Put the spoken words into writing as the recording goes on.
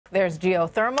There's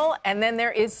geothermal, and then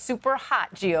there is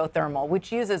Superhot geothermal,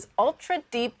 which uses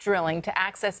ultra-deep drilling to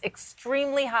access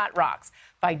extremely hot rocks.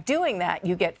 By doing that,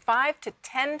 you get 5 to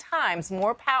 10 times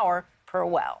more power per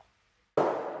well.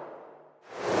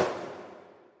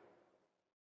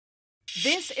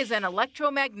 This is an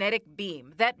electromagnetic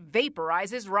beam that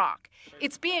vaporizes rock.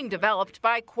 It's being developed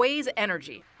by Quaise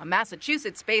Energy, a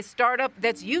Massachusetts-based startup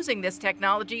that's using this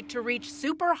technology to reach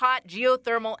super hot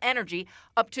geothermal energy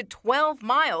up to 12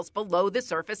 miles below the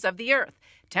surface of the Earth.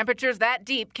 Temperatures that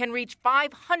deep can reach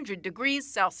 500 degrees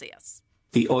Celsius.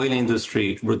 The oil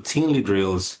industry routinely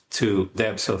drills to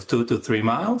depths of 2 to 3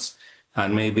 miles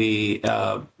and maybe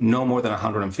no more than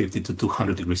 150 to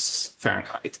 200 degrees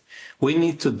Fahrenheit. We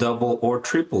need to double or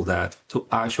triple that to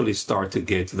actually start to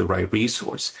get to the right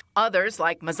resource. Others,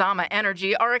 like Mazama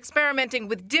Energy, are experimenting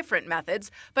with different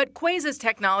methods, but Quaise's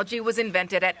technology was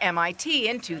invented at MIT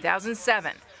in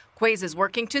 2007. Quaise is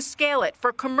working to scale it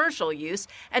for commercial use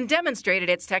and demonstrated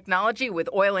its technology with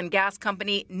oil and gas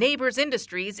company Nabors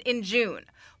Industries in June.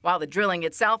 While the drilling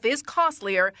itself is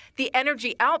costlier, the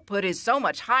energy output is so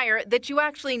much higher that you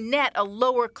actually net a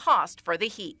lower cost for the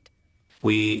heat.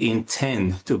 We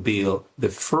intend to build the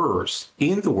first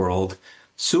in the world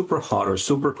superhot or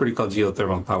supercritical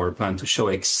geothermal power plant to show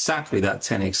exactly that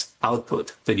 10x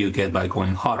output that you get by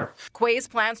going hotter. Quaise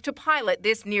plans to pilot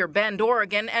this near Bend,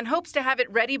 Oregon, and hopes to have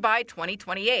it ready by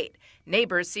 2028.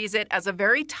 Nabors sees it as a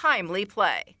very timely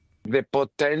play. The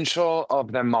potential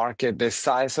of the market, the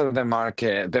size of the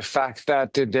market, the fact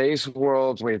that today's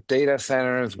world with data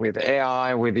centers, with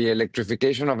AI, with the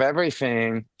electrification of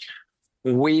everything,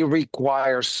 we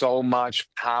require so much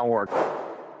power.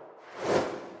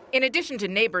 In addition to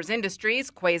Nabors Industries,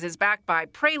 Quaise is backed by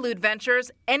Prelude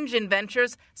Ventures, Engine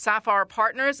Ventures, Sapphire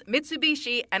Partners,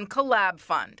 Mitsubishi, and Collab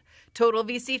Fund. Total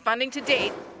VC funding to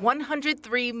date,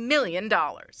 $103 million.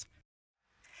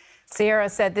 Sierra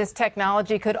said this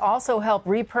technology could also help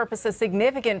repurpose a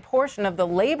significant portion of the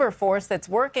labor force that's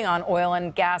working on oil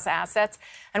and gas assets.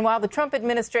 And while the Trump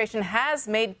administration has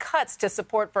made cuts to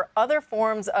support for other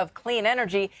forms of clean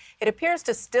energy, it appears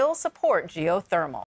to still support geothermal.